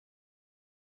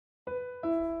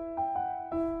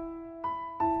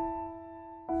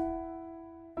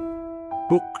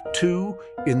Book 2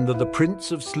 in the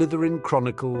Prince of Slytherin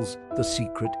Chronicles, The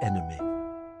Secret Enemy.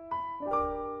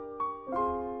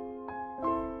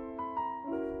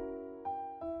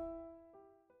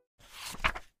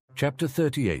 Chapter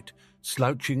 38,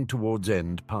 Slouching Towards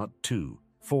End, Part 2,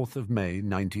 4th of May,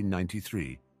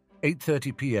 1993,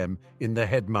 8:30 p.m. in the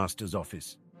headmaster's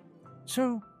office.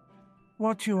 "So,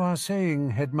 what you are saying,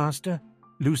 headmaster?"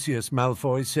 Lucius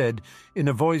Malfoy said in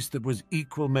a voice that was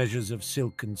equal measures of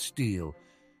silk and steel.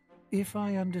 "If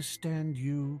I understand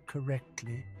you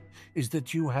correctly, is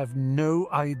that you have no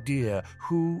idea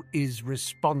who is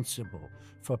responsible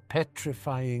for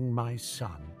petrifying my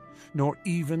son, nor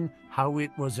even how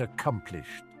it was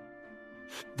accomplished."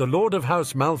 The Lord of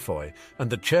House Malfoy and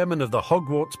the chairman of the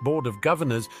Hogwarts Board of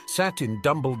Governors sat in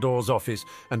Dumbledore's office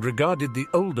and regarded the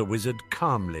older wizard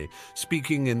calmly,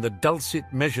 speaking in the dulcet,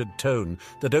 measured tone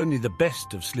that only the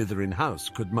best of Slytherin House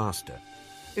could master.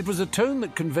 It was a tone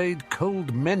that conveyed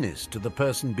cold menace to the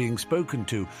person being spoken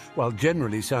to, while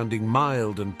generally sounding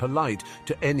mild and polite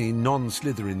to any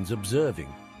non-Slytherins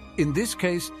observing. In this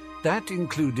case, that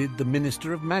included the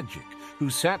Minister of Magic, who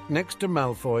sat next to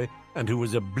Malfoy and who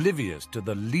was oblivious to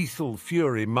the lethal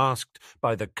fury masked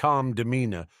by the calm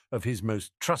demeanour of his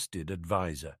most trusted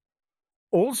adviser.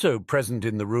 Also present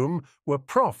in the room were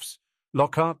profs,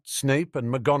 Lockhart, Snape and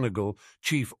McGonagall,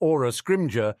 Chief Auror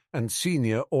Scrimgeour and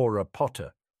Senior Auror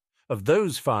Potter. Of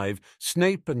those five,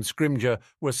 Snape and Scrimgeour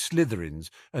were Slytherins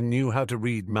and knew how to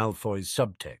read Malfoy's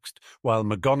subtext, while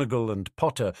McGonagall and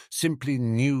Potter simply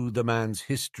knew the man's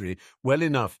history well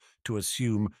enough to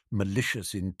assume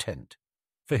malicious intent.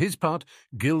 For his part,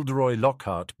 Gilderoy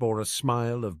Lockhart bore a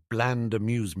smile of bland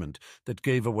amusement that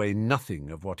gave away nothing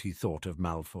of what he thought of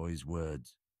Malfoy's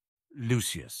words.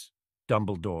 "Lucius,"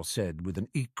 Dumbledore said with an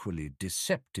equally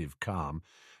deceptive calm,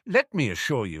 "let me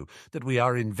assure you that we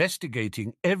are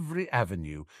investigating every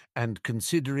avenue and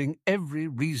considering every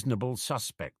reasonable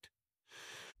suspect."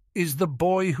 "Is the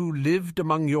boy who lived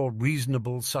among your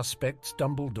reasonable suspects,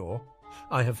 Dumbledore?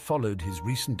 I have followed his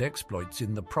recent exploits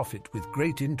in The Prophet with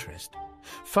great interest."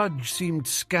 Fudge seemed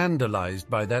scandalized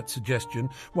by that suggestion,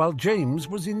 while James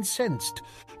was incensed.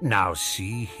 "Now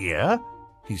see here,"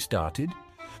 he started.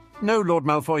 "No, Lord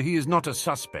Malfoy, he is not a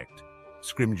suspect,"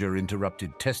 Scrimgeour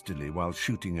interrupted testily while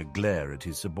shooting a glare at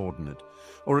his subordinate.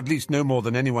 "Or at least no more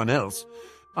than anyone else.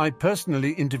 I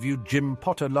personally interviewed Jim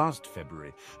Potter last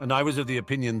February, and I was of the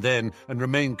opinion then and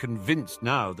remain convinced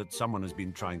now that someone has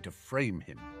been trying to frame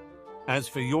him. As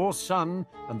for your son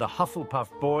and the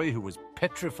Hufflepuff boy who was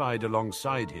petrified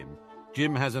alongside him,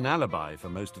 Jim has an alibi for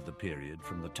most of the period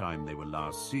from the time they were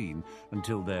last seen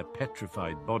until their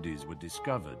petrified bodies were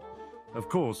discovered. Of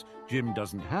course, Jim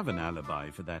doesn't have an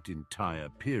alibi for that entire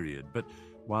period, but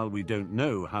while we don't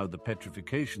know how the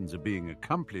petrifications are being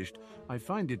accomplished, I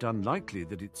find it unlikely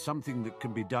that it's something that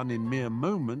can be done in mere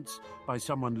moments by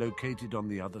someone located on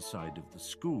the other side of the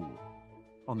school.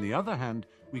 On the other hand,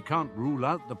 we can't rule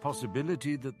out the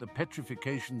possibility that the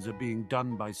petrifications are being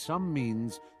done by some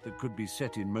means that could be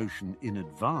set in motion in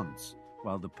advance,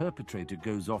 while the perpetrator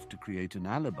goes off to create an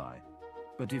alibi.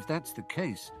 But if that's the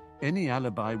case, any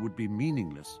alibi would be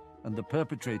meaningless, and the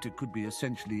perpetrator could be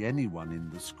essentially anyone in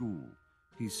the school."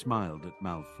 He smiled at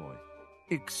Malfoy.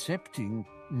 "Excepting,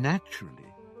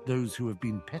 naturally, those who have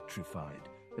been petrified.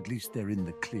 At least they're in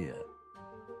the clear."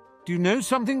 "Do you know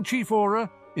something, Chief Auror?"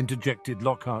 interjected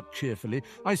Lockhart cheerfully.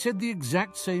 "I said the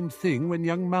exact same thing when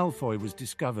young Malfoy was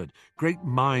discovered. Great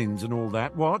minds and all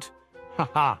that, what?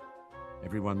 Ha-ha!"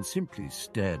 Everyone simply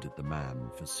stared at the man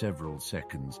for several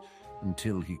seconds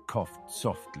until he coughed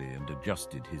softly and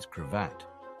adjusted his cravat.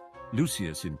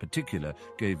 Lucius, in particular,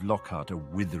 gave Lockhart a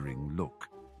withering look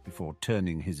before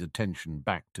turning his attention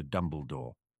back to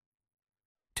Dumbledore.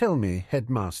 "Tell me,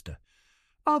 Headmaster,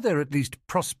 are there at least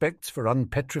prospects for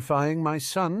unpetrifying my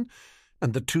son?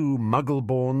 And the two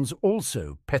Muggle-borns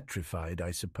also petrified,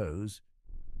 I suppose?"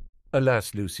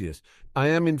 "Alas, Lucius, I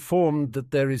am informed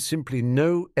that there is simply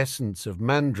no essence of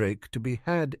mandrake to be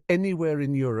had anywhere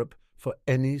in Europe for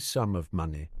any sum of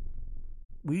money."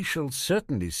 "We shall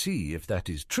certainly see if that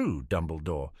is true,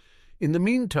 Dumbledore. In the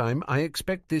meantime, I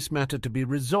expect this matter to be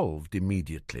resolved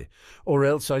immediately, or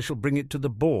else I shall bring it to the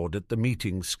board at the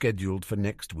meeting scheduled for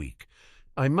next week.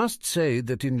 I must say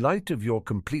that in light of your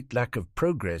complete lack of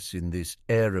progress in this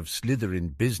heir of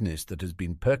Slytherin business that has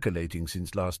been percolating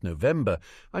since last November,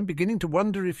 I'm beginning to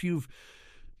wonder if you've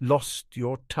lost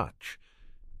your touch.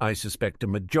 I suspect a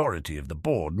majority of the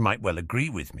board might well agree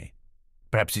with me.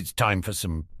 Perhaps it's time for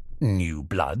some new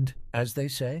blood, as they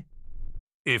say."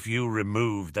 "If you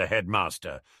remove the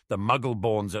headmaster, the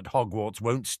Muggle-borns at Hogwarts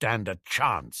won't stand a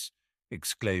chance,"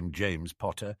 exclaimed James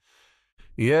Potter.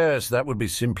 Yes, that would be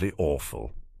simply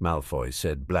awful, Malfoy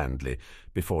said blandly,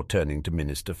 before turning to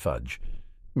Minister Fudge.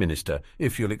 Minister,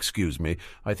 if you'll excuse me,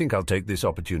 I think I'll take this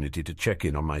opportunity to check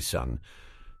in on my son.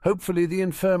 Hopefully the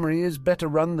infirmary is better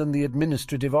run than the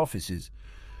administrative offices.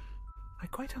 I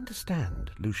quite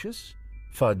understand, Lucius,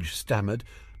 Fudge stammered.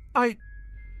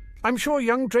 I'm sure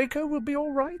young Draco will be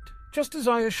all right, just as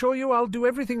I assure you I'll do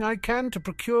everything I can to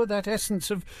procure that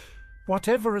essence of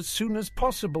whatever as soon as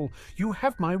possible. You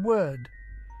have my word.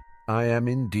 I am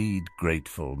indeed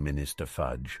grateful, Minister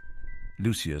Fudge.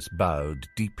 Lucius bowed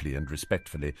deeply and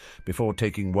respectfully before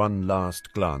taking one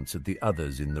last glance at the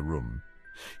others in the room.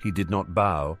 He did not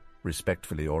bow,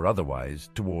 respectfully or otherwise,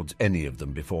 towards any of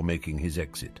them before making his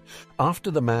exit. After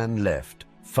the man left,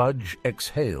 Fudge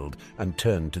exhaled and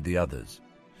turned to the others.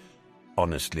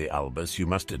 Honestly, Albus, you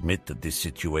must admit that this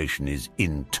situation is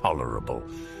intolerable.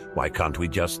 Why can't we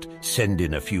just send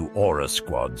in a few aura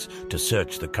squads to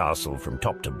search the castle from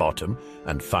top to bottom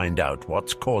and find out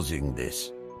what's causing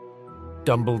this?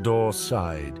 Dumbledore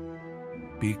sighed.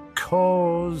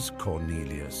 Because,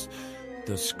 Cornelius,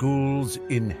 the school's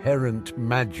inherent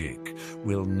magic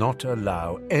will not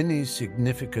allow any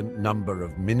significant number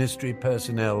of ministry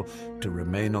personnel to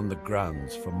remain on the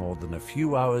grounds for more than a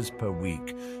few hours per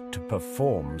week to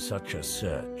perform such a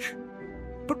search.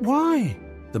 But why?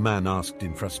 The man asked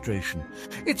in frustration.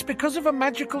 It's because of a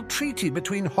magical treaty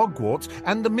between Hogwarts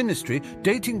and the Ministry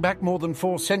dating back more than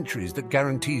 4 centuries that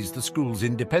guarantees the school's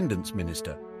independence,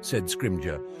 Minister, said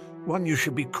Scrimgeour. One you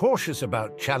should be cautious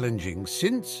about challenging,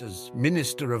 since, as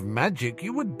Minister of Magic,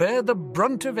 you would bear the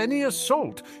brunt of any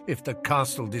assault if the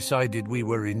castle decided we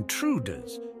were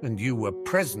intruders, and you were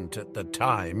present at the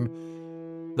time.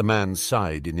 The man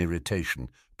sighed in irritation.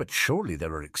 But surely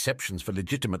there are exceptions for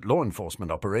legitimate law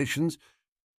enforcement operations.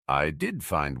 I did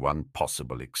find one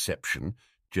possible exception,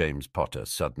 James Potter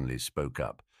suddenly spoke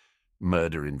up.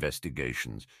 Murder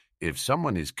investigations. If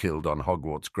someone is killed on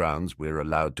Hogwarts grounds, we're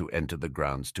allowed to enter the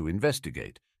grounds to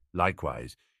investigate.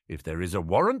 Likewise, if there is a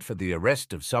warrant for the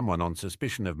arrest of someone on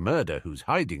suspicion of murder who's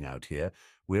hiding out here,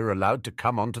 we're allowed to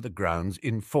come onto the grounds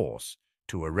in force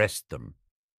to arrest them.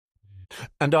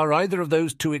 And are either of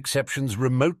those 2 exceptions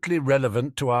remotely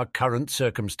relevant to our current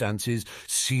circumstances,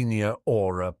 Senior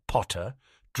Aura Potter?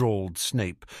 Drawled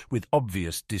Snape with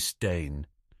obvious disdain.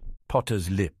 Potter's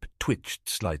lip twitched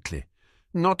slightly.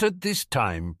 Not at this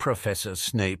time, Professor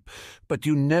Snape, but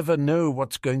you never know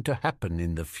what's going to happen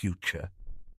in the future.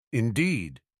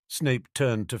 Indeed, Snape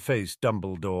turned to face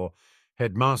Dumbledore.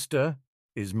 Headmaster,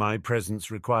 is my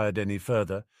presence required any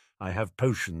further? I have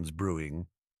potions brewing.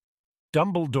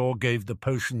 Dumbledore gave the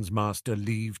potions master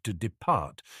leave to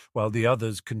depart, while the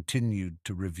others continued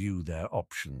to review their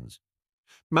options.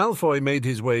 Malfoy made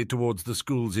his way towards the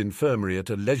school's infirmary at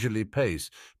a leisurely pace,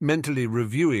 mentally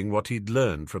reviewing what he'd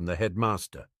learned from the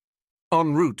headmaster.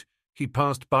 En route, he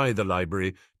passed by the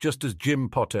library just as Jim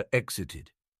Potter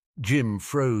exited. Jim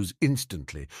froze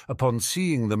instantly upon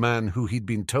seeing the man who he'd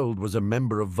been told was a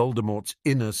member of Voldemort's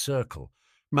inner circle.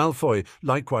 Malfoy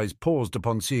likewise paused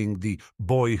upon seeing the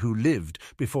boy who lived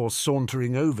before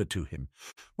sauntering over to him.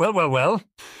 Well,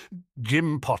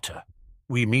 Jim Potter,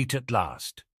 we meet at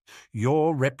last.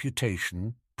 Your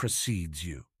reputation precedes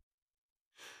you.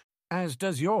 As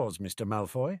does yours, Mr.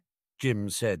 Malfoy, Jim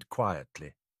said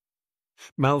quietly.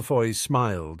 Malfoy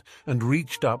smiled and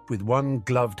reached up with one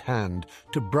gloved hand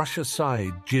to brush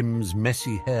aside Jim's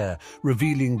messy hair,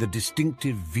 revealing the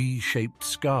distinctive V-shaped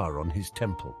scar on his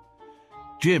temple.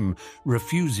 Jim,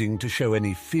 refusing to show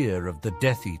any fear of the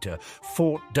Death Eater,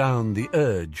 fought down the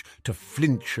urge to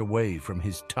flinch away from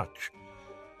his touch.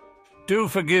 Do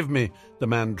forgive me, the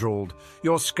man drawled.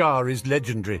 Your scar is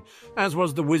legendary, as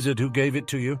was the wizard who gave it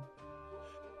to you.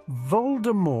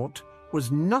 Voldemort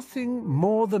was nothing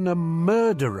more than a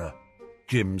murderer,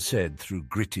 Jim said through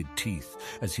gritted teeth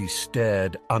as he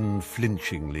stared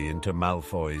unflinchingly into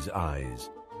Malfoy's eyes.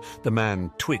 The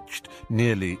man twitched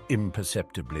nearly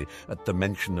imperceptibly at the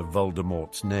mention of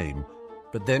Voldemort's name,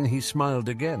 but then he smiled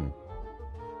again.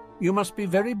 You must be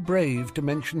very brave to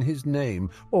mention his name,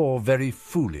 or very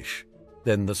foolish.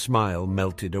 Then the smile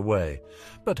melted away.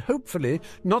 But hopefully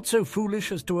not so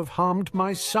foolish as to have harmed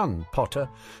my son, Potter.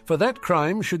 For that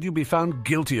crime, should you be found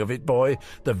guilty of it, boy,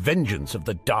 the vengeance of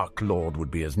the Dark Lord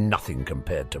would be as nothing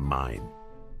compared to mine.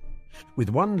 With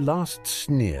one last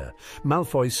sneer,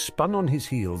 Malfoy spun on his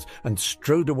heels and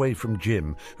strode away from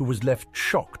Jim, who was left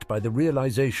shocked by the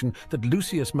realization that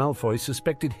Lucius Malfoy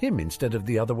suspected him instead of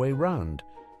the other way round.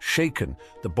 Shaken,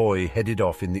 the boy headed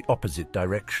off in the opposite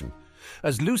direction.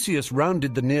 As Lucius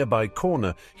rounded the nearby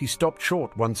corner, he stopped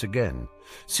short once again.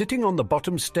 Sitting on the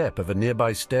bottom step of a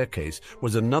nearby staircase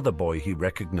was another boy he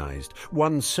recognized,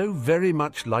 one so very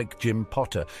much like Jim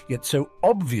Potter, yet so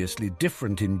obviously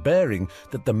different in bearing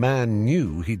that the man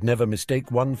knew he'd never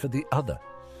mistake one for the other.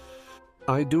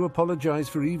 "I do apologize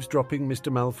for eavesdropping,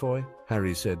 Mr. Malfoy,"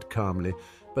 Harry said calmly,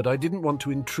 "but I didn't want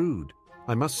to intrude.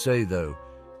 I must say, though,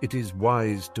 it is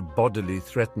wise to bodily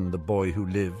threaten the boy who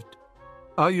lived."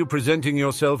 "Are you presenting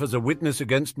yourself as a witness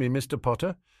against me, Mr.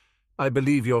 Potter? I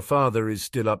believe your father is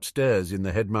still upstairs in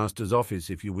the headmaster's office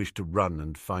if you wish to run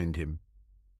and find him."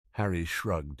 Harry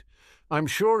shrugged. "I'm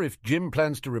sure if Jim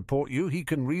plans to report you, he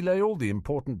can relay all the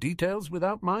important details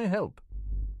without my help."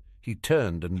 He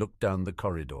turned and looked down the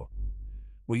corridor.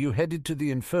 "Were you headed to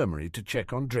the infirmary to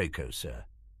check on Draco, sir?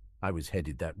 I was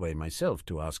headed that way myself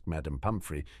to ask Madam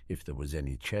Pumphrey if there was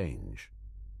any change."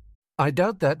 "I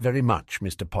doubt that very much,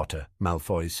 Mr. Potter,"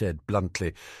 Malfoy said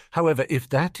bluntly. "However, if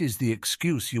that is the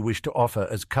excuse you wish to offer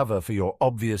as cover for your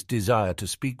obvious desire to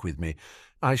speak with me,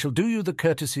 I shall do you the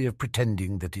courtesy of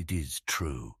pretending that it is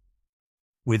true."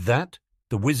 With that,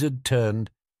 the wizard turned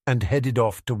and headed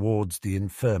off towards the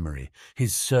infirmary,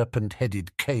 his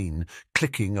serpent-headed cane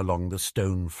clicking along the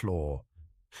stone floor.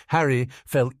 Harry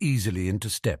fell easily into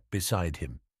step beside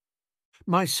him.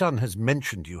 "My son has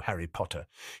mentioned you, Harry Potter.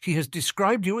 He has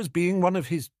described you as being one of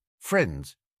his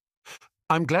friends."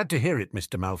 "I'm glad to hear it,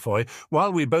 Mr. Malfoy.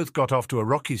 While we both got off to a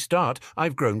rocky start,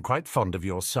 I've grown quite fond of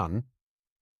your son."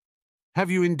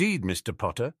 "Have you indeed, Mr.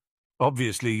 Potter?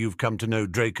 Obviously you've come to know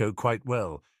Draco quite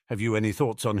well. Have you any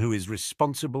thoughts on who is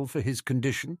responsible for his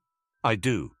condition?" "I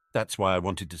do. That's why I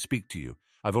wanted to speak to you.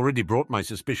 I've already brought my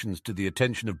suspicions to the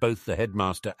attention of both the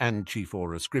headmaster and Chief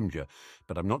Auror Scrimgeour,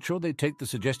 but I'm not sure they take the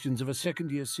suggestions of a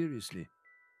second year seriously.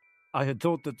 I had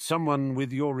thought that someone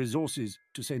with your resources,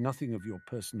 to say nothing of your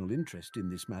personal interest in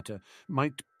this matter,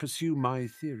 might pursue my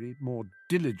theory more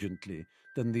diligently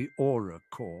than the Auror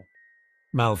Corps."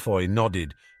 Malfoy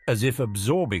nodded, as if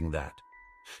absorbing that.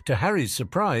 To Harry's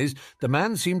surprise, the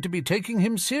man seemed to be taking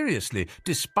him seriously,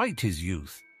 despite his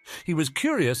youth. He was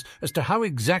curious as to how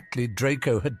exactly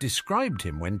Draco had described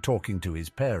him when talking to his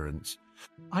parents.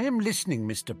 "I am listening,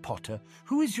 Mr. Potter.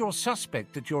 Who is your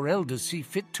suspect that your elders see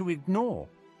fit to ignore?"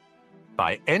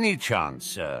 "By any chance,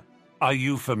 sir, are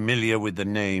you familiar with the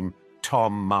name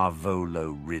Tom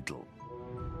Marvolo Riddle?"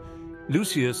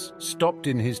 Lucius stopped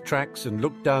in his tracks and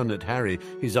looked down at Harry,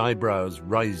 his eyebrows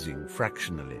rising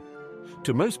fractionally.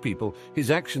 To most people,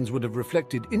 his actions would have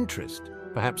reflected interest,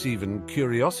 perhaps even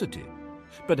curiosity.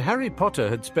 But Harry Potter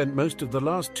had spent most of the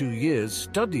last 2 years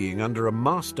studying under a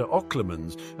master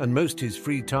Occlumens and most his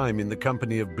free time in the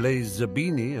company of Blaise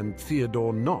Zabini and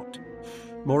Theodore Nott.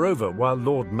 Moreover, while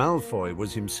Lord Malfoy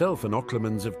was himself an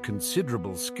Occlumens of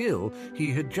considerable skill, he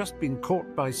had just been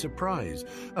caught by surprise,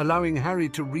 allowing Harry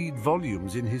to read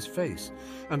volumes in his face.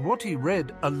 And what he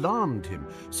read alarmed him,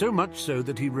 so much so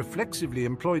that he reflexively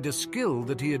employed a skill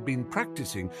that he had been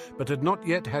practicing but had not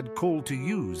yet had call to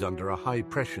use under a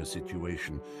high-pressure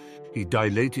situation. He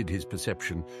dilated his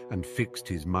perception and fixed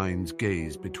his mind's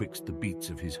gaze betwixt the beats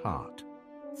of his heart.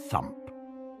 Thump,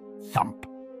 thump.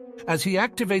 As he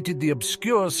activated the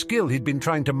obscure skill he'd been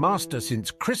trying to master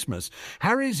since Christmas,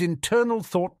 Harry's internal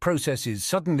thought processes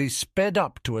suddenly sped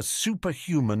up to a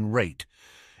superhuman rate.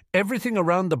 Everything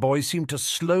around the boy seemed to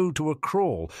slow to a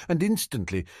crawl, and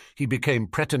instantly he became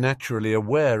preternaturally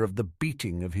aware of the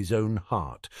beating of his own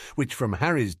heart, which from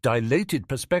Harry's dilated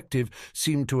perspective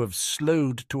seemed to have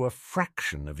slowed to a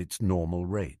fraction of its normal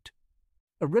rate.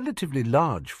 A relatively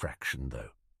large fraction,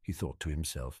 though, he thought to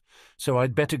himself, so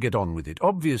I'd better get on with it.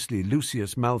 Obviously,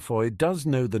 Lucius Malfoy does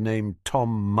know the name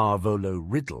Tom Marvolo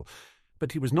Riddle,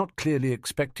 but he was not clearly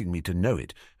expecting me to know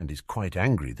it, and is quite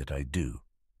angry that I do.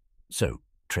 So,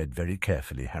 tread very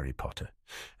carefully, Harry Potter,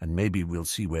 and maybe we'll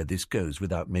see where this goes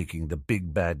without making the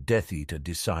big bad Death Eater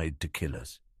decide to kill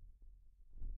us.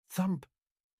 Thump,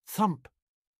 thump.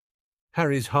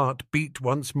 Harry's heart beat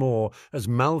once more as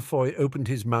Malfoy opened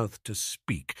his mouth to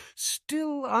speak,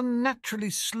 still unnaturally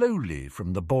slowly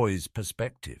from the boy's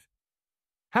perspective.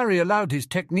 Harry allowed his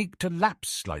technique to lapse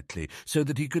slightly so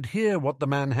that he could hear what the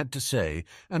man had to say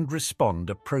and respond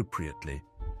appropriately.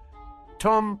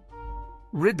 Tom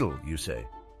Riddle, you say?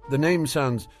 The name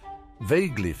sounds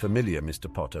vaguely familiar,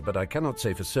 Mr. Potter, but I cannot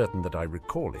say for certain that I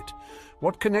recall it.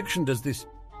 What connection does this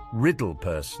Riddle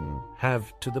person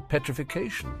have to the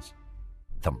petrifications?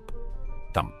 Thump,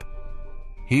 thump.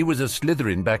 He was a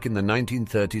Slytherin back in the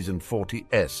 1930s and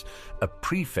 40s, a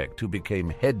prefect who became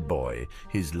head boy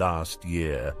his last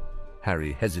year.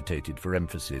 Harry hesitated for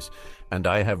emphasis, and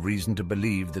I have reason to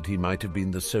believe that he might have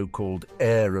been the so-called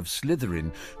heir of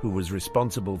Slytherin who was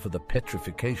responsible for the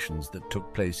petrifications that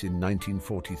took place in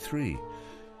 1943.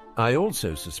 I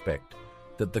also suspect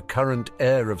that the current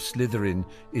heir of Slytherin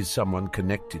is someone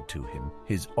connected to him,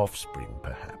 his offspring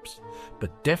perhaps,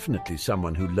 but definitely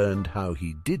someone who learned how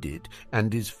he did it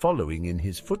and is following in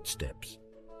his footsteps.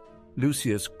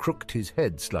 Lucius crooked his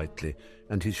head slightly,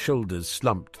 and his shoulders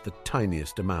slumped the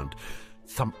tiniest amount.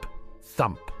 Thump,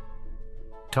 thump.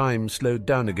 Time slowed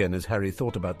down again as Harry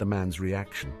thought about the man's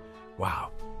reaction.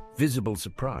 Wow, visible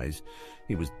surprise.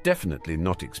 He was definitely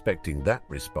not expecting that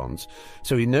response,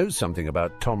 so he knows something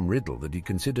about Tom Riddle that he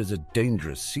considers a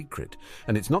dangerous secret,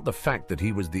 and it's not the fact that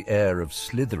he was the heir of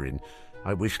Slytherin.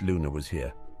 I wish Luna was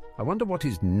here. I wonder what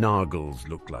his nargles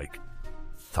look like.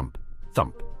 Thump,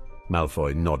 thump.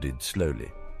 Malfoy nodded slowly.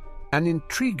 An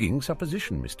intriguing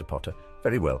supposition, Mr. Potter.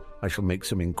 Very well, I shall make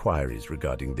some inquiries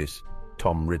regarding this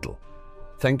Tom Riddle.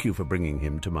 Thank you for bringing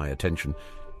him to my attention.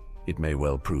 It may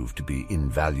well prove to be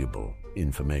invaluable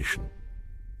information.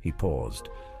 He paused.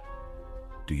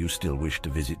 Do you still wish to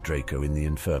visit Draco in the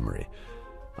infirmary?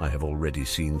 I have already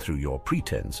seen through your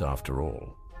pretense, after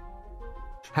all.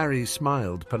 Harry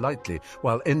smiled politely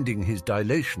while ending his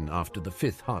dilation after the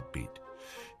 5th heartbeat.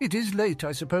 It is late,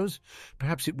 I suppose.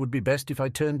 Perhaps it would be best if I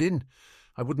turned in.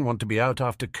 I wouldn't want to be out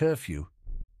after curfew.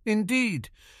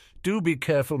 Indeed. Do be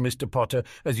careful, Mr. Potter,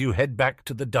 as you head back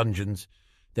to the dungeons.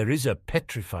 There is a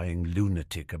petrifying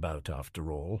lunatic about, after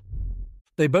all.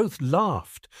 They both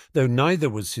laughed, though neither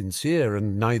was sincere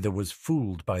and neither was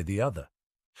fooled by the other.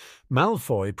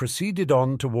 Malfoy proceeded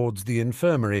on towards the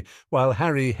infirmary, while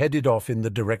Harry headed off in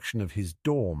the direction of his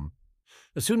dorm.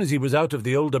 As soon as he was out of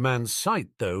the older man's sight,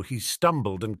 though, he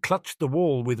stumbled and clutched the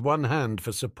wall with one hand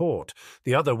for support.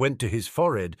 The other went to his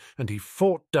forehead, and he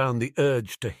fought down the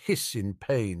urge to hiss in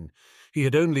pain. He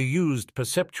had only used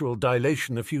perceptual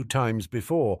dilation a few times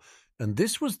before, and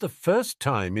this was the first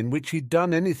time in which he'd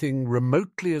done anything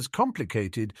remotely as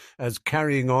complicated as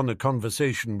carrying on a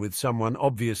conversation with someone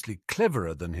obviously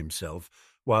cleverer than himself,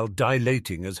 while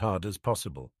dilating as hard as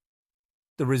possible.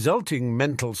 The resulting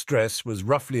mental stress was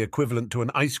roughly equivalent to an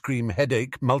ice cream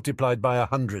headache multiplied by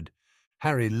 100.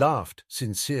 Harry laughed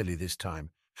sincerely this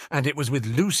time. And it was with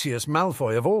Lucius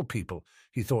Malfoy of all people,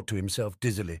 he thought to himself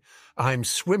dizzily. I'm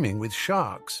swimming with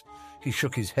sharks. He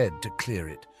shook his head to clear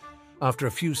it. After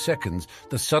a few seconds,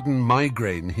 the sudden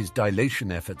migraine his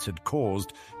dilation efforts had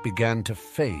caused began to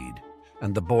fade,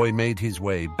 and the boy made his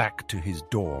way back to his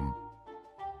dorm.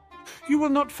 You will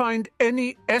not find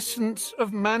any essence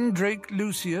of mandrake,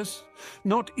 Lucius,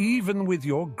 not even with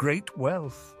your great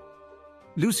wealth.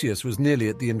 Lucius was nearly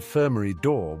at the infirmary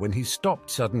door when he stopped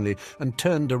suddenly and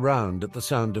turned around at the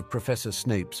sound of Professor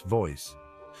Snape's voice.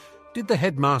 Did the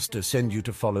headmaster send you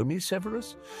to follow me,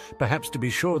 Severus? Perhaps to be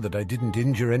sure that I didn't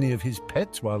injure any of his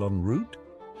pets while en route?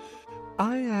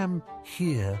 I am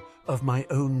here of my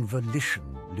own volition,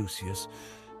 Lucius.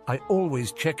 I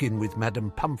always check in with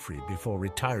Madame Pumphrey before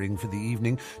retiring for the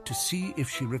evening to see if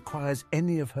she requires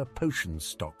any of her potion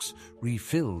stocks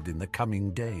refilled in the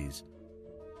coming days.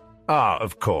 Ah,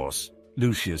 of course,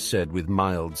 Lucius said with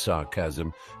mild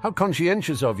sarcasm. How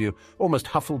conscientious of you, almost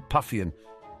Hufflepuffian.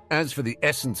 As for the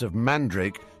essence of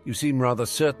mandrake, you seem rather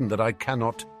certain that I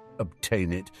cannot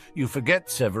obtain it. You forget,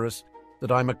 Severus,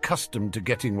 that I'm accustomed to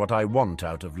getting what I want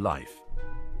out of life.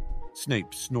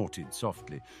 Snape snorted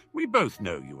softly. We both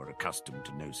know you are accustomed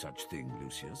to no such thing,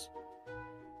 Lucius.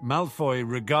 Malfoy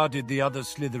regarded the other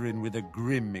Slytherin with a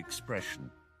grim expression.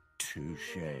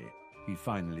 Touché, he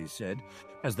finally said.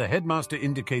 As the headmaster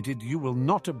indicated, you will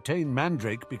not obtain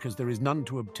mandrake because there is none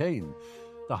to obtain.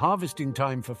 The harvesting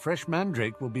time for fresh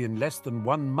mandrake will be in less than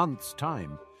 1 month's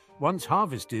time. Once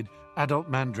harvested, adult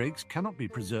mandrakes cannot be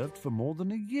preserved for more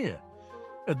than a year.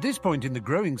 At this point in the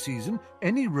growing season,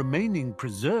 any remaining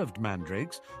preserved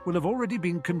mandrakes will have already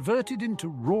been converted into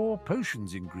raw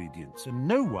potions ingredients, and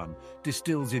no one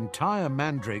distills entire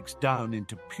mandrakes down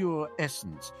into pure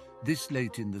essence this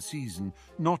late in the season,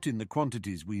 not in the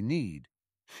quantities we need.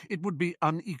 It would be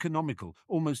uneconomical,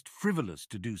 almost frivolous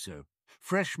to do so.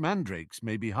 Fresh mandrakes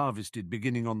may be harvested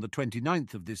beginning on the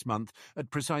 29th of this month at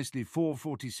precisely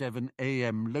 4:47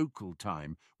 a.m. local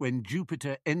time, when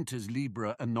Jupiter enters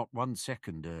Libra and not 1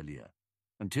 second earlier.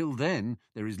 Until then,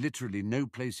 there is literally no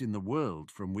place in the world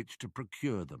from which to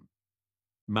procure them.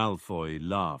 Malfoy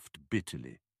laughed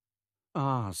bitterly.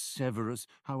 Ah, Severus,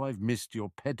 how I've missed your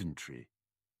pedantry.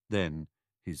 Then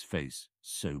his face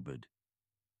sobered.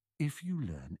 If you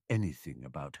learn anything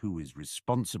about who is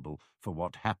responsible for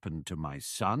what happened to my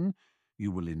son,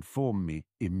 you will inform me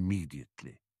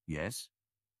immediately, yes?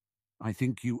 I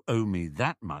think you owe me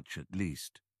that much at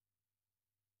least."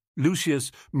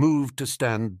 Lucius moved to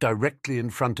stand directly in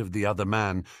front of the other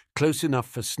man, close enough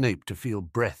for Snape to feel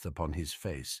breath upon his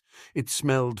face. It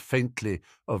smelled faintly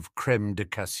of crème de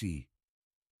cassis.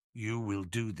 "You will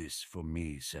do this for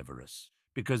me, Severus,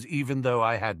 because even though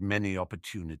I had many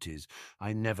opportunities,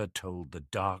 I never told the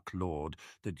Dark Lord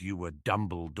that you were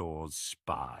Dumbledore's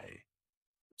spy."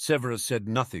 Severus said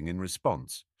nothing in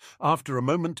response. After a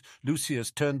moment, Lucius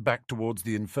turned back towards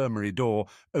the infirmary door,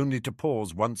 only to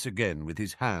pause once again with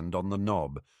his hand on the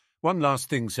knob. "One last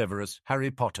thing, Severus.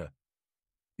 Harry Potter."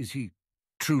 "Is he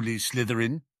truly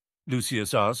Slytherin?"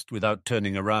 Lucius asked, without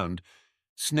turning around.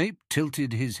 Snape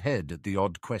tilted his head at the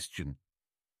odd question.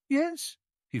 "Yes,"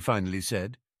 he finally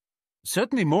said.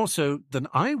 "Certainly more so than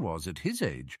I was at his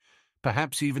age,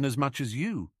 perhaps even as much as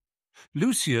you."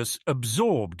 Lucius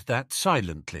absorbed that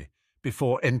silently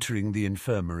before entering the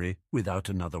infirmary without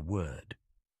another word.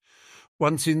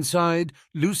 Once inside,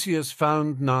 Lucius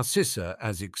found Narcissa,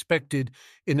 as expected,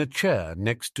 in a chair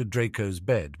next to Draco's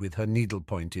bed with her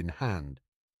needlepoint in hand.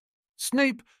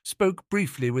 Snape spoke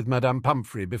briefly with Madame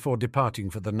Pomfrey before departing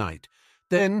for the night.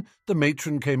 Then the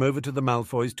matron came over to the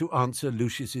Malfoys to answer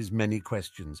Lucius's many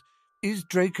questions. "Is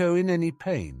Draco in any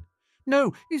pain?"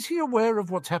 "No." "Is he aware of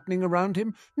what's happening around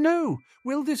him?" "No."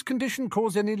 "Will this condition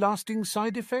cause any lasting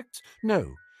side effects?"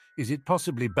 "No." "Is it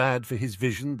possibly bad for his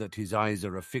vision that his eyes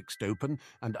are affixed open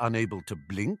and unable to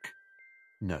blink?"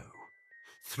 "No."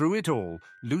 Through it all,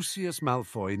 Lucius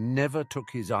Malfoy never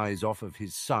took his eyes off of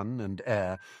his son and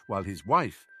heir, while his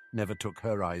wife never took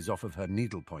her eyes off of her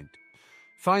needlepoint.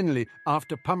 Finally,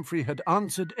 after Pomfrey had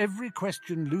answered every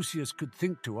question Lucius could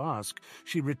think to ask,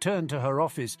 she returned to her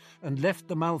office and left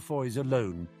the Malfoys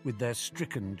alone with their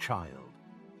stricken child.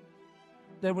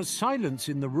 There was silence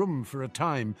in the room for a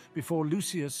time before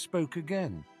Lucius spoke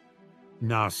again.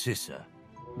 "Narcissa,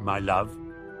 my love."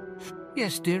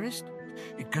 "Yes, dearest?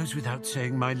 It goes without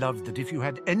saying, my love, that if you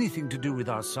had anything to do with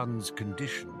our son's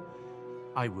condition,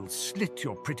 I will slit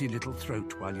your pretty little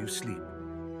throat while you sleep."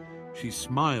 She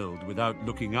smiled without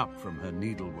looking up from her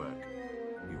needlework.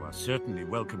 "You are certainly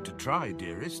welcome to try,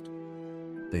 dearest."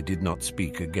 They did not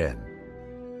speak again.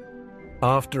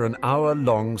 After an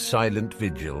hour-long silent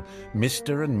vigil,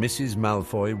 Mr. and Mrs.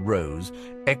 Malfoy rose,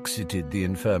 exited the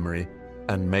infirmary,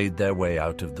 and made their way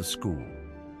out of the school.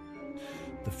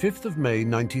 The 5th of May,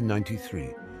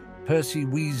 1993, Percy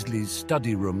Weasley's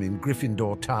study room in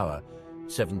Gryffindor Tower,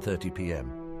 7:30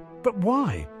 p.m. "But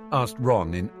why?" asked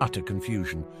Ron in utter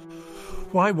confusion.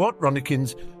 "Why what,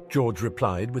 Ronikins?" George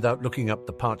replied, without looking up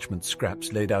the parchment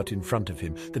scraps laid out in front of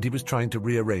him that he was trying to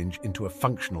rearrange into a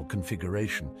functional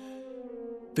configuration.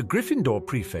 The Gryffindor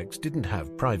prefects didn't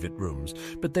have private rooms,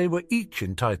 but they were each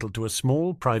entitled to a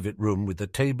small private room with a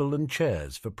table and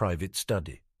chairs for private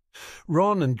study.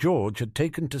 Ron and George had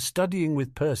taken to studying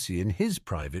with Percy in his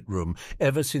private room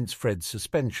ever since Fred's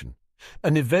suspension,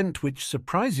 an event which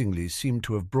surprisingly seemed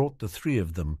to have brought the three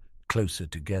of them closer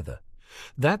together.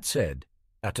 That said,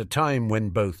 at a time when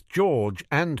both George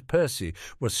and Percy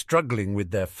were struggling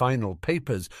with their final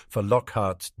papers for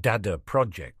Lockhart's Dada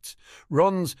projects,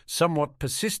 Ron's somewhat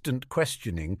persistent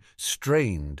questioning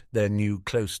strained their new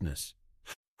closeness.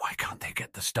 "Why can't they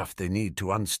get the stuff they need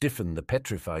to unstiffen the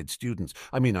petrified students?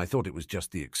 I mean, I thought it was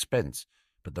just the expense,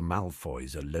 but the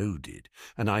Malfoys are loaded,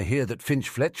 and I hear that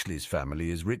Finch-Fletchley's family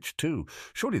is rich too.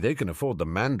 Surely they can afford the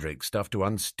mandrake stuff to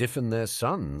unstiffen their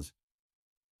sons."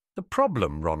 "The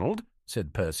problem, Ronald,"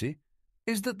 said Percy,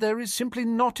 "is that there is simply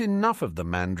not enough of the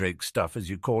mandrake stuff, as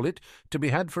you call it, to be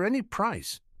had for any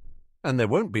price. And there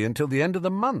won't be until the end of the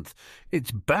month.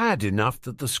 It's bad enough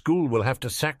that the school will have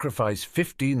to sacrifice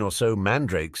 15 or so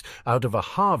mandrakes out of a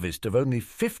harvest of only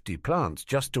 50 plants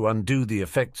just to undo the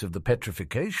effects of the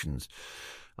petrifications.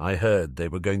 I heard they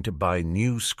were going to buy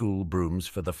new school brooms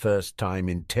for the first time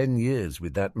in 10 years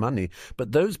with that money,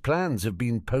 but those plans have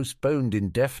been postponed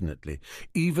indefinitely,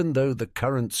 even though the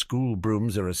current school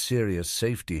brooms are a serious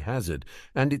safety hazard,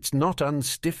 and it's not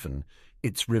unstiffen,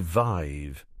 it's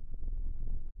revive."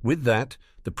 With that,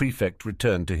 the prefect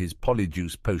returned to his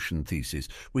polyjuice potion thesis,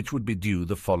 which would be due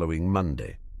the following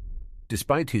Monday.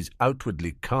 Despite his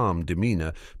outwardly calm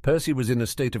demeanour, Percy was in a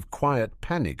state of quiet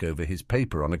panic over his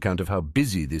paper on account of how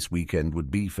busy this weekend would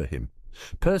be for him.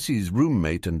 Percy's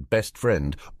roommate and best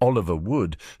friend, Oliver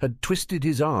Wood, had twisted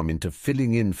his arm into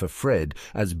filling in for Fred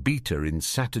as beater in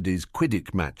Saturday's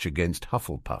Quidditch match against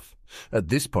Hufflepuff. At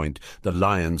this point, the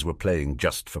Lions were playing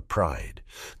just for pride.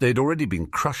 They'd already been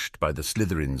crushed by the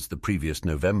Slytherins the previous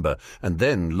November, and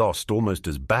then lost almost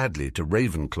as badly to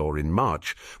Ravenclaw in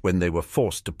March, when they were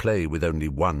forced to play with only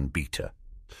one beater.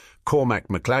 Cormac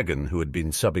McLagan, who had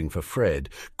been subbing for Fred,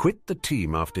 quit the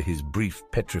team after his brief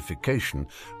petrification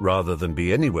rather than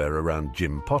be anywhere around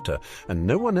Jim Potter, and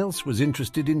no one else was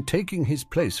interested in taking his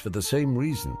place for the same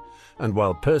reason. And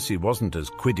while Percy wasn't as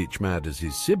Quidditch mad as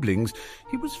his siblings,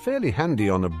 he was fairly handy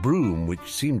on a broom,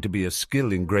 which seemed to be a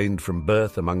skill ingrained from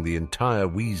birth among the entire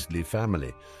Weasley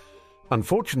family.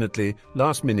 Unfortunately,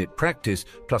 last-minute practice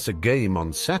plus a game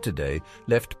on Saturday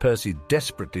left Percy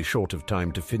desperately short of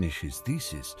time to finish his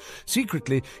thesis.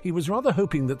 Secretly, he was rather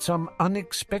hoping that some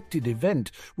unexpected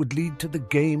event would lead to the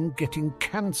game getting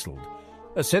cancelled,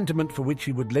 a sentiment for which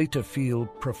he would later feel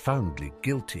profoundly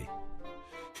guilty.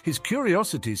 His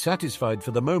curiosity satisfied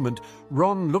for the moment,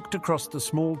 Ron looked across the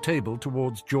small table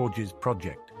towards George's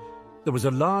project. There was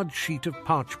a large sheet of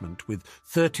parchment with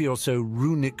 30 or so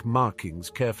runic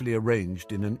markings carefully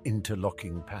arranged in an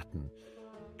interlocking pattern.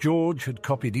 George had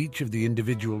copied each of the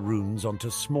individual runes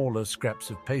onto smaller scraps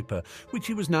of paper, which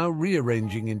he was now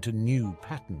rearranging into new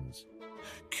patterns.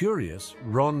 Curious,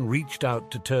 Ron reached out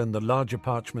to turn the larger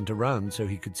parchment around so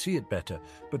he could see it better,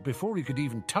 but before he could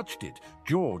even touch it,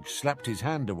 George slapped his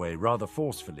hand away rather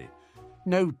forcefully.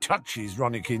 "No touches,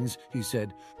 Ronikins," he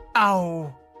said.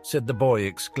 "Ow!" said the boy,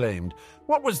 exclaimed.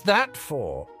 "What was that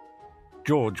for?"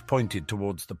 George pointed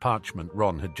towards the parchment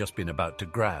Ron had just been about to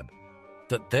grab.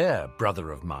 "That there,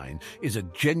 brother of mine, is a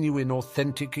genuine,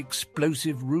 authentic,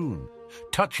 explosive rune.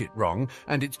 Touch it wrong,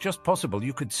 and it's just possible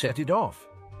you could set it off.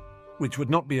 Which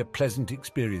would not be a pleasant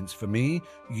experience for me,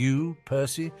 you,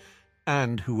 Percy,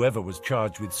 and whoever was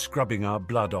charged with scrubbing our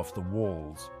blood off the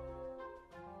walls."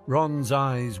 Ron's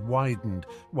eyes widened,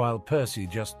 while Percy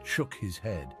just shook his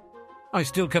head. "I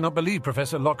still cannot believe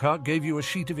Professor Lockhart gave you a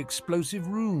sheet of explosive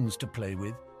runes to play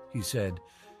with," he said.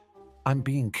 "I'm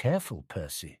being careful,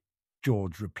 Percy,"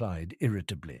 George replied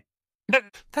irritably.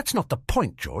 "That's not the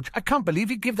point, George. I can't believe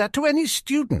he'd give that to any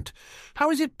student. How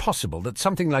is it possible that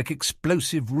something like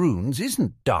explosive runes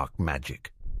isn't dark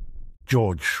magic?"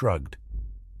 George shrugged.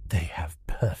 "They have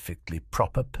perfectly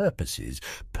proper purposes.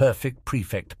 Perfect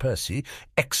Prefect Percy,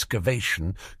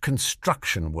 excavation,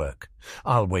 construction work.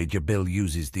 I'll wager Bill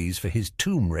uses these for his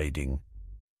tomb raiding."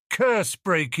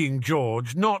 "Curse-breaking,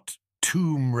 George, not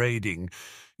tomb raiding.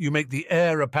 You make the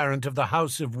heir apparent of the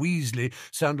House of Weasley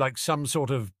sound like some sort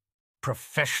of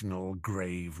professional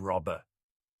grave robber.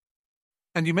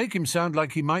 And you make him sound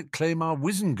like he might claim our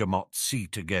Wizengamot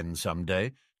seat again some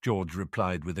day," George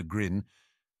replied with a grin.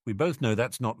 "We both know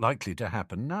that's not likely to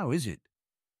happen now, is it?"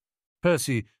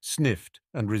 Percy sniffed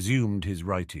and resumed his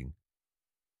writing.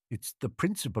 "It's the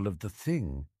principle of the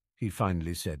thing," he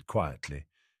finally said quietly.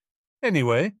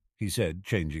 "Anyway," he said,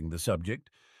 changing the subject,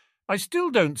 "I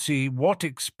still don't see what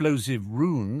explosive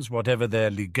runes, whatever their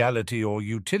legality or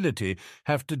utility,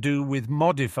 have to do with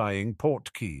modifying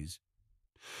portkeys."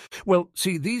 "Well,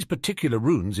 see, these particular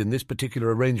runes in this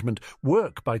particular arrangement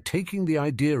work by taking the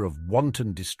idea of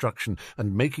wanton destruction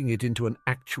and making it into an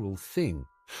actual thing.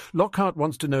 Lockhart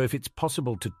wants to know if it's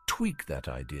possible to tweak that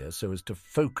idea so as to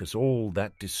focus all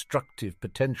that destructive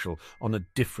potential on a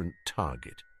different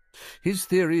target. His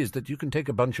theory is that you can take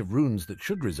a bunch of runes that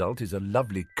should result as a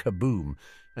lovely kaboom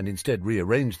and instead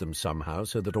rearrange them somehow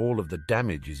so that all of the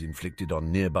damage is inflicted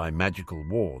on nearby magical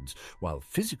wards, while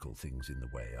physical things in the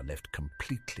way are left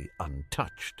completely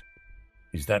untouched."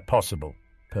 "Is that possible?"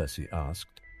 Percy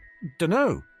asked.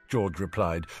 "Dunno," George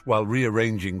replied, while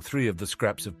rearranging 3 of the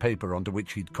scraps of paper onto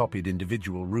which he'd copied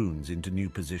individual runes into new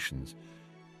positions.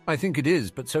 "I think it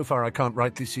is, but so far I can't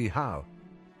rightly see how."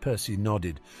 Percy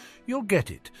nodded. "You'll get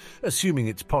it, assuming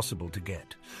it's possible to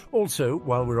get. Also,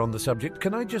 while we're on the subject,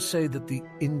 can I just say that the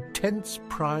intense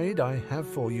pride I have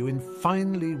for you in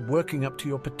finally working up to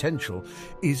your potential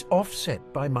is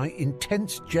offset by my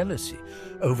intense jealousy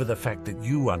over the fact that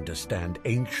you understand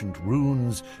ancient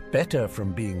runes better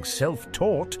from being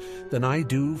self-taught than I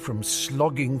do from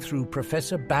slogging through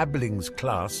Professor Babbling's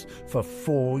class for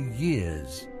 4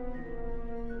 years.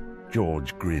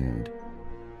 George grinned.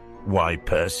 "Why,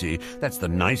 Percy, that's the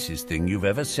nicest thing you've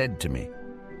ever said to me."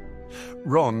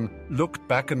 Ron looked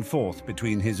back and forth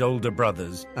between his older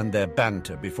brothers and their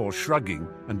banter before shrugging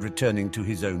and returning to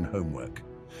his own homework.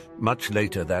 Much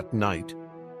later that night,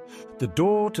 the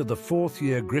door to the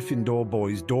 4th-year Gryffindor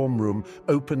boys' dorm room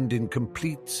opened in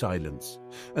complete silence,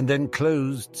 and then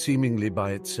closed seemingly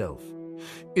by itself.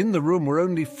 In the room were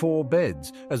only 4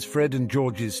 beds, as Fred and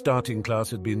George's starting class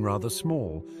had been rather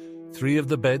small. 3 of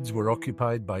the beds were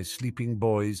occupied by sleeping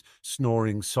boys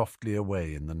snoring softly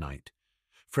away in the night.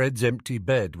 Fred's empty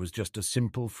bed was just a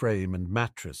simple frame and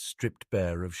mattress stripped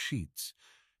bare of sheets.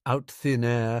 Out thin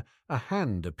air, a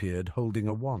hand appeared holding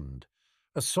a wand.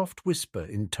 A soft whisper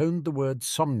intoned the word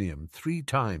somnium 3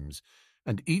 times,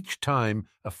 and each time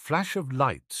a flash of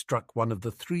light struck one of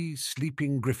the 3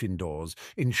 sleeping Gryffindors,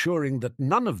 ensuring that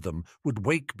none of them would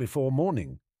wake before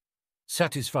morning.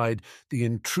 Satisfied, the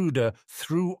intruder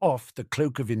threw off the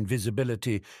cloak of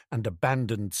invisibility and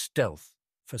abandoned stealth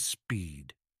for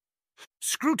speed.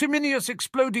 Scrutiminious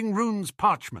exploding runes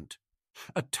parchment.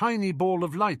 A tiny ball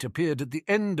of light appeared at the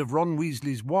end of Ron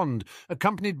Weasley's wand,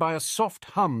 accompanied by a soft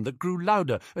hum that grew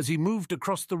louder as he moved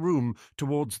across the room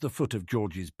towards the foot of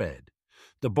George's bed.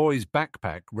 The boy's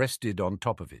backpack rested on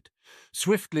top of it.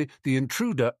 Swiftly, the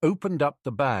intruder opened up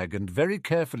the bag and very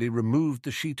carefully removed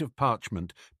the sheet of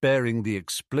parchment bearing the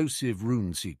explosive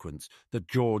rune sequence that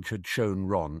George had shown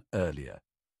Ron earlier.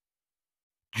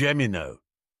 Gemino.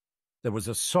 There was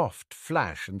a soft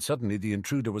flash, and suddenly the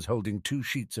intruder was holding 2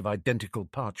 sheets of identical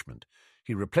parchment.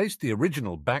 He replaced the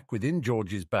original back within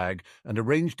George's bag and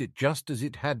arranged it just as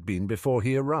it had been before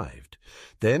he arrived.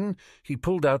 Then he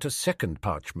pulled out a second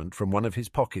parchment from one of his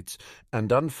pockets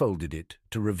and unfolded it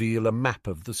to reveal a map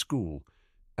of the school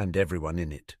and everyone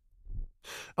in it.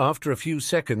 After a few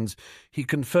seconds, he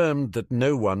confirmed that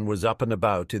no one was up and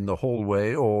about in the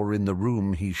hallway or in the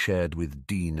room he shared with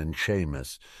Dean and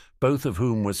Seamus, both of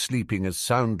whom were sleeping as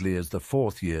soundly as the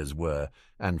 4th years were,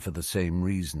 and for the same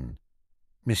reason.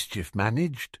 "Mischief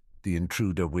managed," the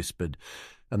intruder whispered,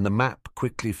 and the map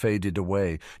quickly faded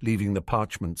away, leaving the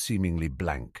parchment seemingly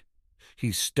blank.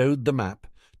 He stowed the map,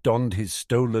 donned his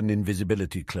stolen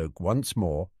invisibility cloak once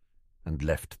more, and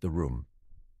left the room.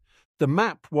 The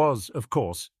map was, of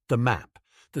course, the map,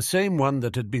 the same one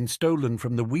that had been stolen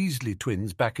from the Weasley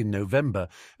twins back in November,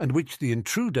 and which the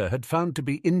intruder had found to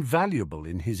be invaluable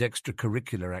in his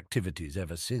extracurricular activities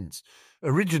ever since.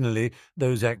 Originally,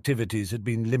 those activities had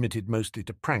been limited mostly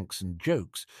to pranks and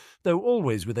jokes, though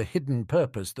always with a hidden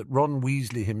purpose that Ron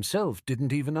Weasley himself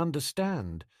didn't even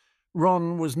understand.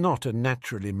 Ron was not a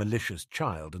naturally malicious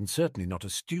child, and certainly not a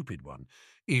stupid one,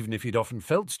 even if he'd often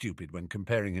felt stupid when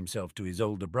comparing himself to his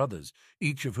older brothers,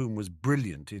 each of whom was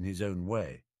brilliant in his own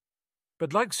way.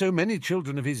 But like so many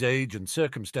children of his age and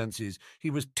circumstances, he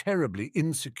was terribly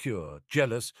insecure,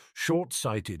 jealous,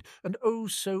 short-sighted, and oh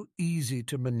so easy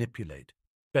to manipulate.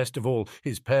 Best of all,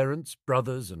 his parents,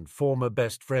 brothers, and former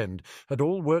best friend had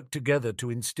all worked together to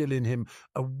instill in him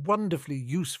a wonderfully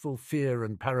useful fear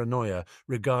and paranoia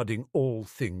regarding all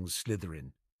things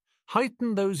Slytherin.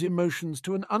 Heighten those emotions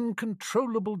to an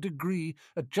uncontrollable degree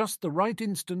at just the right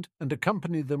instant and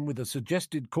accompany them with a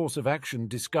suggested course of action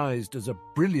disguised as a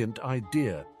brilliant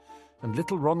idea, and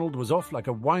little Ronald was off like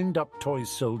a wind-up toy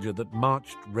soldier that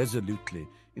marched resolutely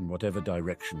in whatever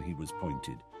direction he was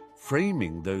pointed.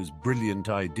 Framing those brilliant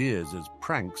ideas as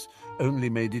pranks only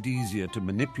made it easier to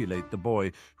manipulate the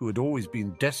boy who had always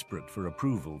been desperate for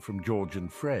approval from George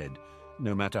and Fred.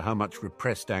 No matter how much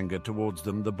repressed anger towards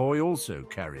them the boy also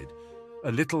carried.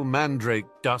 A little mandrake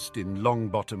dust in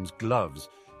Longbottom's gloves,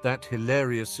 that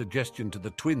hilarious suggestion to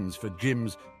the twins for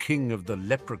Jim's King of the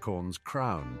Leprechauns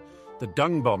crown, the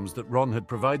dung bombs that Ron had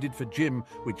provided for Jim,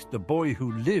 which the boy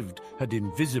who lived had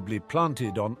invisibly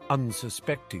planted on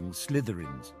unsuspecting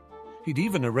Slytherins. He'd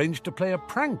even arranged to play a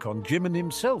prank on Jim and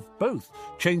himself, both,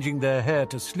 changing their hair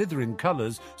to Slytherin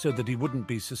colours so that he wouldn't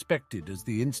be suspected as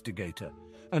the instigator.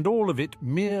 And all of it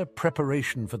mere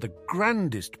preparation for the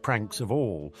grandest pranks of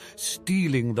all,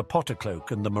 stealing the Potter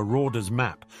cloak and the Marauder's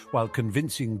map, while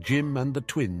convincing Jim and the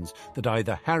twins that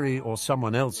either Harry or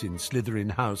someone else in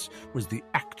Slytherin House was the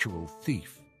actual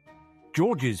thief.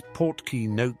 George's portkey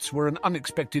notes were an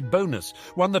unexpected bonus,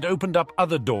 one that opened up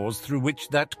other doors through which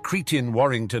that cretin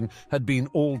Warrington had been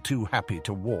all too happy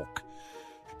to walk.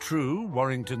 True,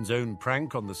 Warrington's own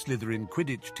prank on the Slytherin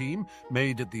Quidditch team,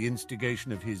 made at the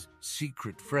instigation of his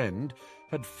secret friend,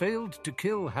 had failed to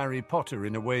kill Harry Potter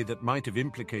in a way that might have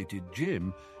implicated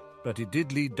Jim, but it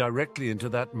did lead directly into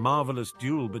that marvellous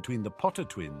duel between the Potter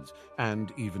twins,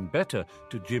 and, even better,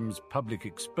 to Jim's public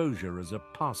exposure as a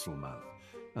Parselmouth.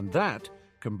 And that,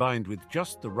 combined with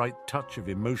just the right touch of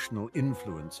emotional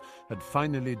influence, had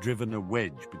finally driven a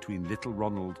wedge between little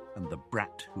Ronald and the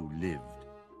brat who lived.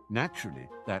 Naturally,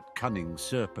 that cunning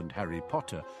serpent Harry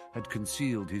Potter had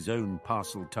concealed his own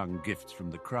parcel-tongue gifts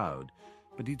from the crowd,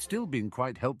 but he'd still been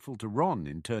quite helpful to Ron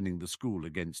in turning the school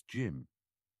against Jim.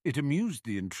 It amused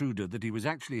the intruder that he was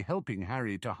actually helping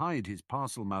Harry to hide his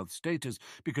Parselmouth status,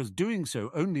 because doing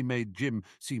so only made Jim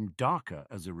seem darker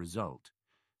as a result.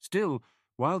 Still,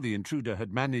 while the intruder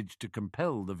had managed to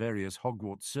compel the various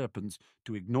Hogwarts serpents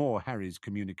to ignore Harry's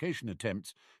communication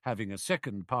attempts, having a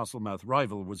second Parselmouth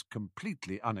rival was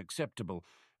completely unacceptable,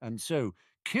 and so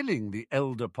killing the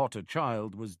elder Potter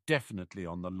child was definitely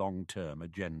on the long-term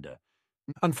agenda.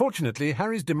 Unfortunately,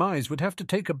 Harry's demise would have to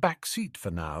take a back seat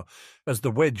for now, as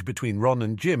the wedge between Ron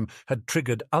and Jim had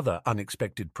triggered other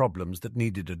unexpected problems that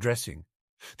needed addressing.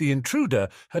 The intruder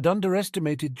had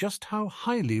underestimated just how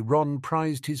highly Ron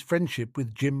prized his friendship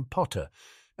with Jim Potter,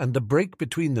 and the break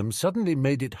between them suddenly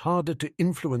made it harder to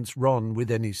influence Ron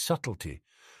with any subtlety.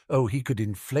 Oh, he could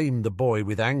inflame the boy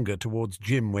with anger towards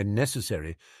Jim when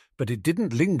necessary, but it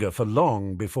didn't linger for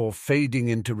long before fading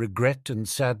into regret and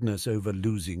sadness over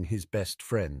losing his best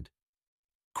friend.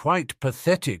 Quite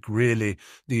pathetic, really,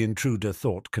 the intruder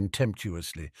thought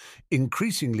contemptuously.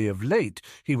 Increasingly of late,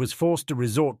 he was forced to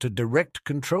resort to direct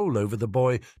control over the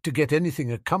boy to get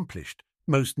anything accomplished,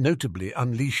 most notably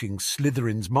unleashing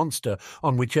Slytherin's monster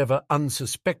on whichever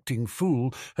unsuspecting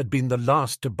fool had been the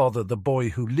last to bother the boy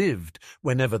who lived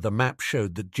whenever the map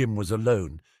showed that Jim was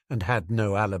alone and had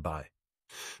no alibi.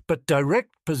 But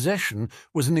direct possession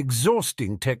was an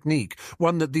exhausting technique,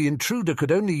 one that the intruder could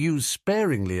only use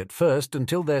sparingly at first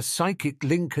until their psychic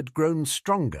link had grown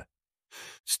stronger.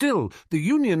 Still, the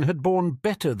union had borne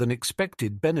better than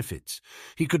expected benefits.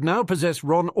 He could now possess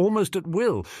Ron almost at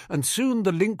will, and soon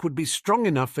the link would be strong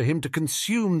enough for him to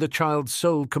consume the child's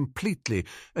soul completely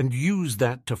and use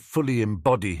that to fully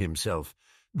embody himself.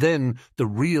 Then the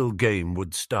real game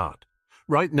would start.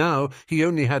 Right now, he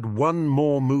only had one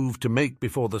more move to make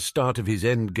before the start of his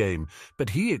endgame,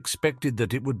 but he expected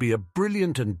that it would be a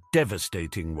brilliant and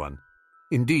devastating one.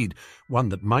 Indeed, one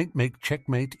that might make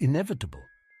checkmate inevitable.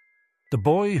 The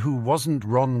boy who wasn't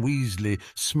Ron Weasley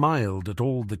smiled at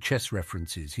all the chess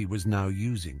references he was now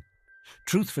using.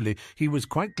 Truthfully, he was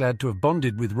quite glad to have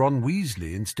bonded with Ron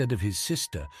Weasley instead of his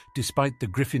sister, despite the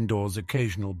Gryffindor's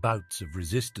occasional bouts of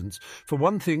resistance. For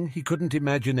one thing, he couldn't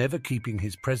imagine ever keeping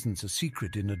his presence a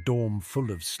secret in a dorm full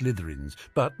of Slytherins,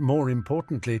 but more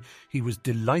importantly, he was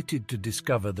delighted to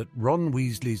discover that Ron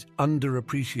Weasley's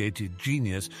underappreciated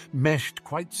genius meshed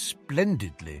quite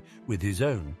splendidly with his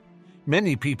own.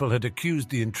 Many people had accused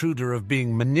the intruder of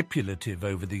being manipulative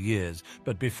over the years,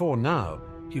 but before now,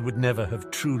 he would never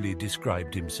have truly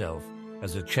described himself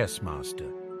as a chess master.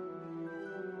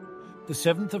 The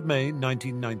 7th of May,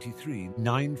 1993,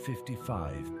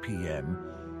 9:55 p.m.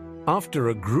 After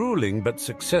a grueling but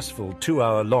successful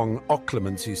 2-hour-long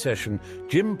occlumency session,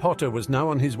 Jim Potter was now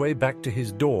on his way back to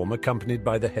his dorm, accompanied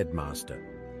by the headmaster.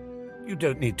 "You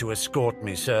don't need to escort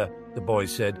me, sir," the boy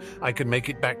said. "I can make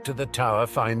it back to the tower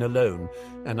fine alone,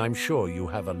 and I'm sure you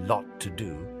have a lot to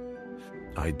do."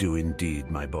 "I do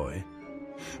indeed, my boy.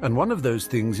 And one of those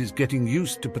things is getting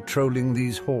used to patrolling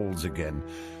these halls again,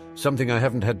 something I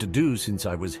haven't had to do since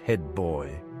I was head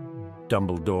boy."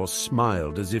 Dumbledore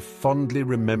smiled as if fondly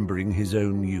remembering his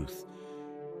own youth.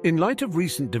 "In light of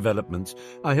recent developments,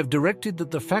 I have directed that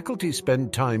the faculty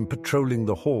spend time patrolling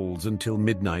the halls until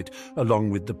midnight, along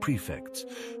with the prefects.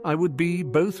 I would be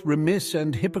both remiss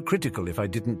and hypocritical if I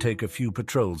didn't take a few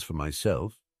patrols for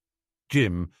myself."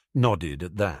 Jim nodded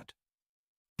at that.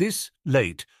 This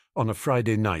late, on a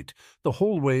Friday night, the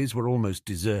hallways were almost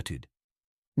deserted.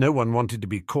 No one wanted to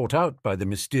be caught out by the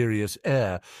mysterious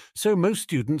air, so most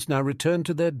students now returned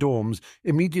to their dorms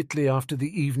immediately after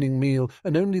the evening meal,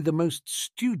 and only the most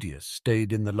studious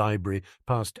stayed in the library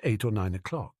past 8 or 9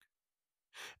 o'clock.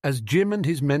 As Jim and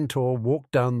his mentor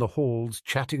walked down the halls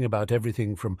chatting about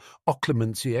everything from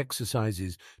occlumency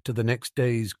exercises to the next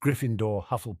day's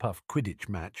Gryffindor-Hufflepuff Quidditch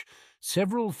match,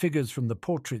 several figures from the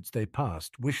portraits they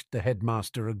passed wished the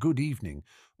headmaster a good evening,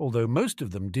 although most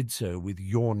of them did so with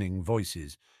yawning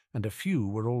voices, and a few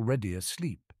were already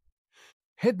asleep.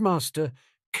 "Headmaster,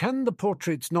 can the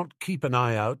portraits not keep an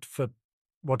eye out for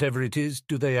whatever it is?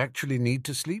 Do they actually need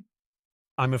to sleep?"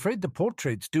 "I'm afraid the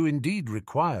portraits do indeed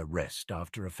require rest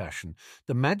after a fashion.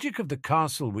 The magic of the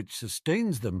castle which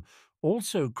sustains them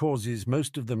also causes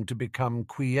most of them to become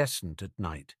quiescent at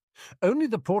night. Only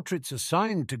the portraits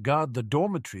assigned to guard the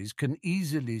dormitories can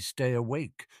easily stay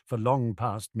awake for long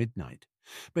past midnight.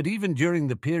 But even during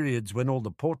the periods when all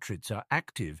the portraits are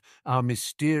active, our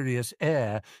mysterious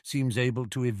air seems able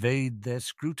to evade their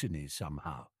scrutiny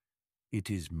somehow.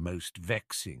 It is most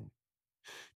vexing."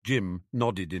 Jim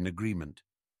nodded in agreement.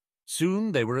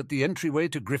 Soon they were at the entryway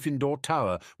to Gryffindor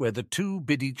Tower, where the two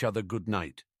bid each other good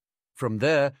night. From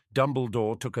there,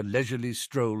 Dumbledore took a leisurely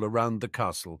stroll around the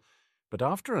castle, but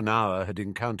after an hour had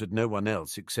encountered no one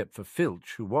else except for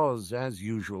Filch, who was, as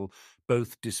usual,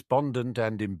 both despondent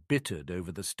and embittered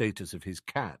over the status of his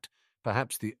cat,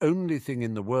 perhaps the only thing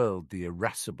in the world the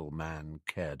irascible man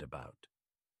cared about.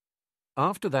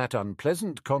 After that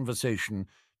unpleasant conversation,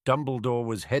 Dumbledore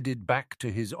was headed back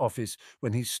to his office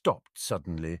when he stopped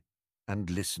suddenly and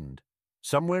listened.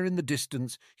 Somewhere in the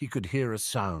distance he could hear a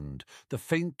sound, the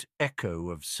faint echo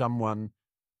of someone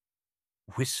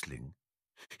whistling.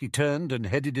 He turned and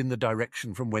headed in the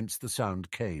direction from whence the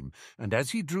sound came, and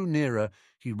as he drew nearer,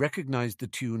 he recognized the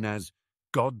tune as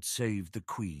God Save the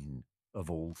Queen of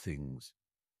all things.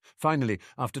 Finally,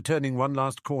 after turning one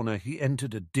last corner, he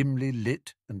entered a dimly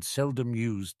lit and seldom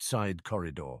used side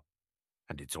corridor.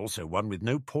 And it's also one with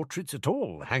no portraits at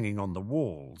all hanging on the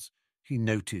walls, he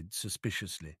noted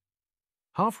suspiciously.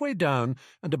 Halfway down,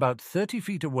 and about 30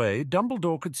 feet away,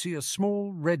 Dumbledore could see a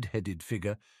small red-headed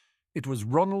figure. It was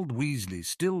Ronald Weasley,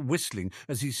 still whistling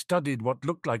as he studied what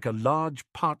looked like a large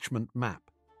parchment map.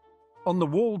 On the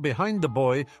wall behind the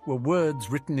boy were words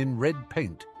written in red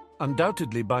paint,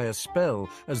 undoubtedly by a spell,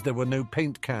 as there were no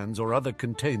paint cans or other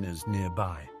containers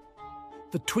nearby.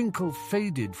 The twinkle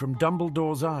faded from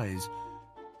Dumbledore's eyes.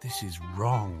 This is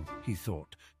wrong, he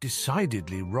thought,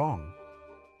 decidedly wrong.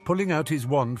 Pulling out his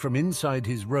wand from inside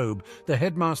his robe, the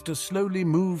headmaster slowly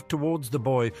moved towards the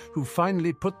boy, who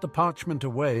finally put the parchment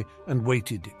away and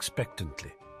waited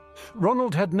expectantly.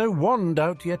 Ronald had no wand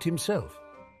out yet himself,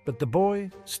 but the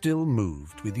boy still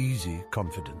moved with easy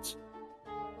confidence.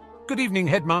 "Good evening,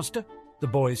 headmaster," the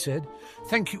boy said.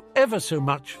 "Thank you ever so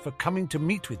much for coming to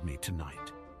meet with me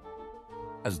tonight."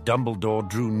 As Dumbledore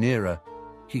drew nearer,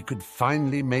 he could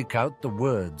finally make out the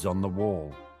words on the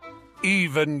wall.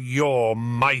 "Even your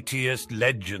mightiest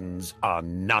legends are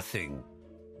nothing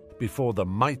before the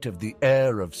might of the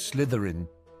heir of Slytherin."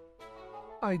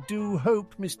 "I do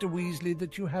hope, Mr. Weasley,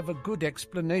 that you have a good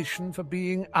explanation for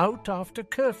being out after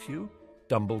curfew,"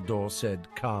 Dumbledore said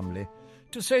calmly,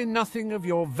 "to say nothing of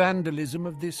your vandalism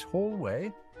of this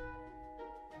hallway."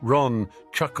 Ron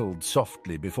chuckled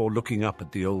softly before looking up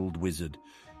at the old wizard.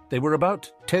 They were about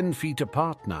 10 feet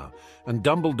apart now, and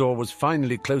Dumbledore was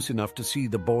finally close enough to see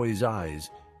the boy's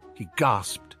eyes. He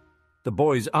gasped. The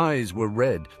boy's eyes were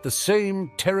red, the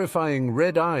same terrifying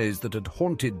red eyes that had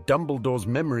haunted Dumbledore's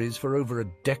memories for over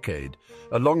a decade,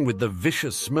 along with the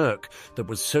vicious smirk that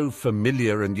was so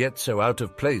familiar and yet so out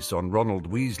of place on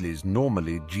Ronald Weasley's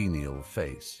normally genial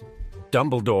face.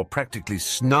 Dumbledore practically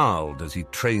snarled as he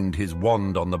trained his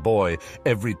wand on the boy.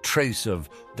 Every trace of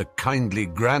the kindly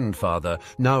grandfather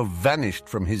now vanished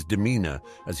from his demeanor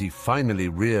as he finally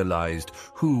realized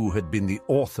who had been the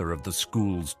author of the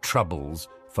school's troubles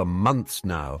for months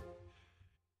now.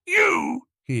 "You!"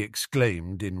 he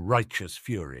exclaimed in righteous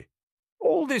fury.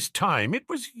 "All this time it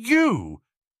was you!"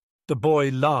 The boy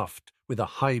laughed with a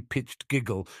high-pitched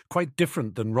giggle, quite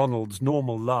different than Ronald's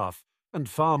normal laugh, and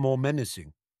far more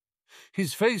menacing.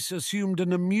 His face assumed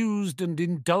an amused and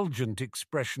indulgent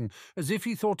expression, as if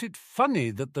he thought it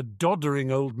funny that the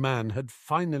doddering old man had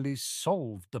finally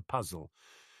solved the puzzle.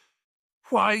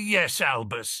 "Why, yes,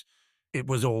 Albus. It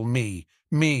was all me,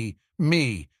 me,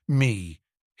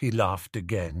 he laughed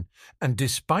again, and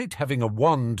despite having a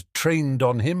wand trained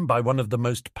on him by one of the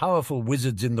most powerful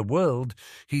wizards in the world,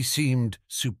 he seemed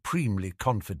supremely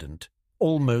confident,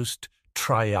 almost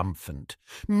triumphant.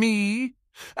 "Me?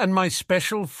 And my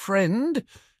special friend?"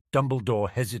 Dumbledore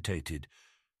hesitated.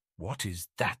 What is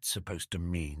that supposed to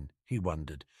mean? He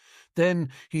wondered. Then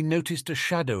he noticed a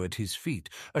shadow at his feet,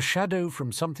 a shadow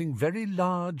from something very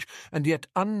large and yet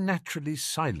unnaturally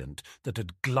silent that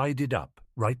had glided up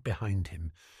right behind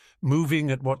him.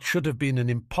 Moving at what should have been an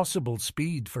impossible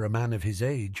speed for a man of his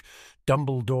age,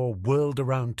 Dumbledore whirled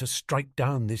around to strike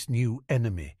down this new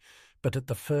enemy. But at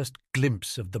the first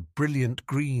glimpse of the brilliant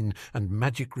green and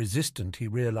magic-resistant, he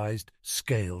realized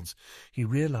scales. He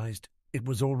realized it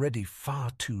was already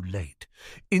far too late.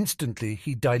 Instantly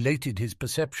he dilated his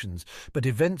perceptions, but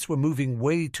events were moving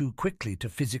way too quickly to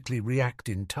physically react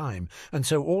in time, and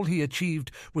so all he achieved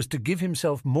was to give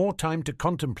himself more time to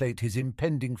contemplate his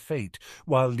impending fate,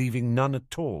 while leaving none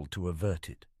at all to avert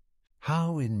it.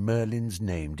 How in Merlin's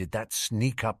name did that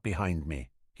sneak up behind me?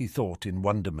 He thought in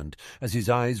wonderment, as his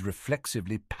eyes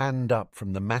reflexively panned up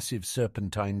from the massive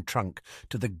serpentine trunk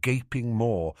to the gaping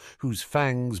maw, whose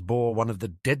fangs bore one of the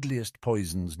deadliest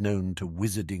poisons known to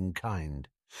wizarding kind.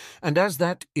 And as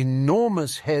that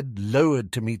enormous head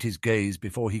lowered to meet his gaze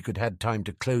before he could have time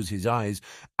to close his eyes,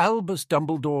 Albus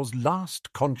Dumbledore's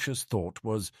last conscious thought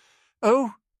was,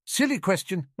 "Oh, silly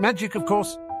question. Magic, of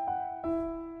course."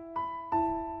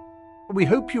 We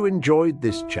hope you enjoyed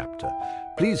this chapter.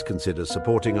 Please consider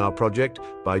supporting our project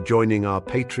by joining our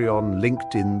Patreon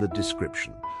linked in the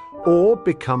description, or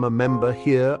become a member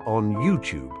here on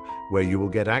YouTube, where you will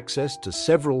get access to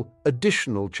several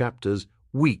additional chapters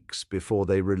weeks before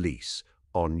they release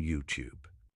on YouTube.